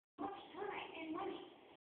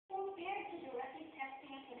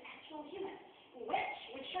actual human, which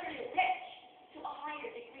would surely reach to a higher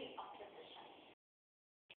degree of precision.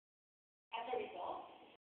 As a result,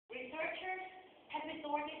 researchers have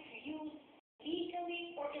resorted to use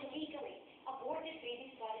legally or illegally aborted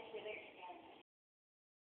baby studies for their experiments.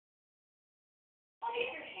 On the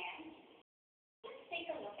other hand, let's take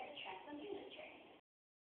a look at the transplant industry.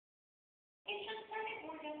 In transplanted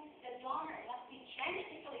organs, the donor must be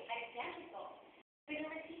genetically identical with the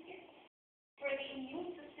recipient for the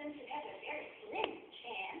immune system to have a very slim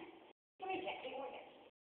chance to reject the organ.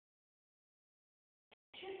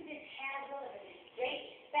 Due to this hassle and this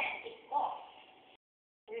great expense it costs,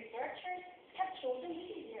 researchers have chosen the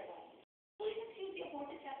easier way. So let's use the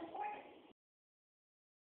aborted fetal organ.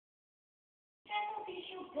 Fetal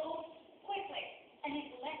tissue grows quickly and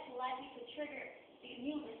is less likely to trigger the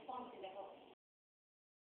immune response in the host.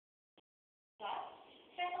 Thus,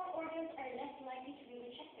 fetal organs are less likely to be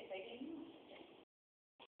rejected by the immune system.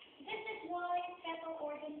 This is why fetal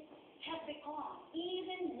organs have become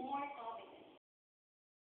even more common.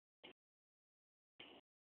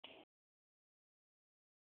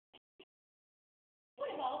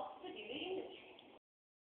 What about the beauty industry?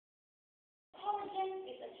 Collagen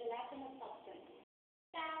is a gelatinous substance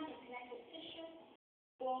found in connective tissue,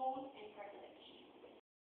 bone, and cartilage.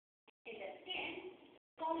 In the skin,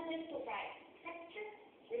 collagen provides texture,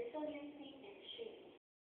 resiliency, and shape.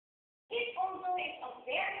 It also is a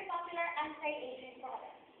very popular anti-aging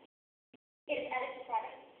product. It is added to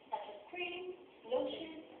products such as cream,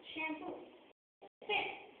 lotion, shampoo.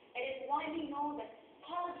 Since it is widely known that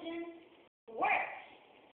collagen works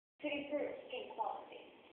to improve skin quality.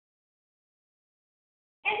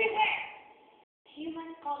 Everywhere,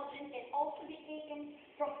 human collagen can also be taken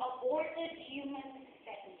from aborted human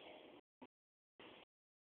fetuses.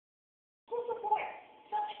 Who supports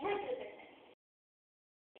such ruthlessness?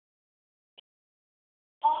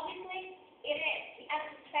 Obviously, it is the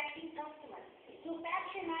unsuspecting customers who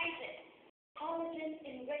patronizes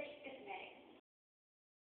collagen-enriched cosmetics.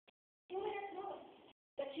 You may not know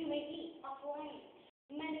that you may be applying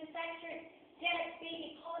manufactured dead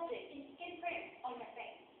baby collagen in skin cream on your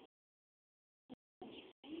face.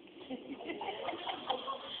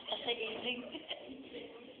 That's amazing.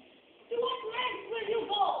 To what lengths will you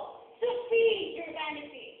go to feed your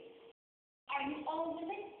vanity? Are you all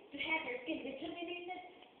willing to have your skin rejuvenated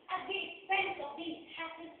at the expense of these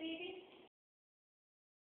hapless babies?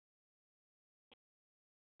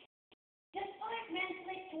 Despite man's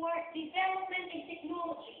leap toward development in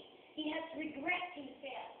technology, he has regressed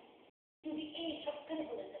himself to the age of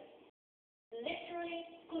cannibalism, literally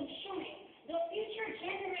consuming the future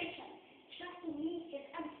generation just to meet his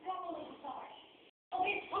unscrupulous desire of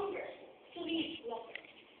his hunger to live longer.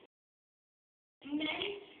 Men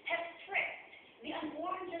have stripped the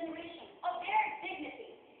unborn generation of their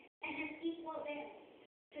dignity and has equaled them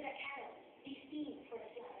to the cattle destined for the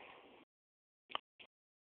slaughterhouse.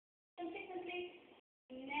 Consequently,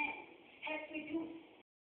 men have reduced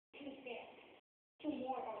himself to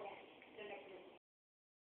more or less than a group.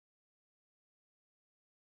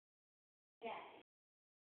 Now,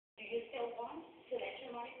 do you still want to let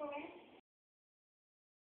your money go in?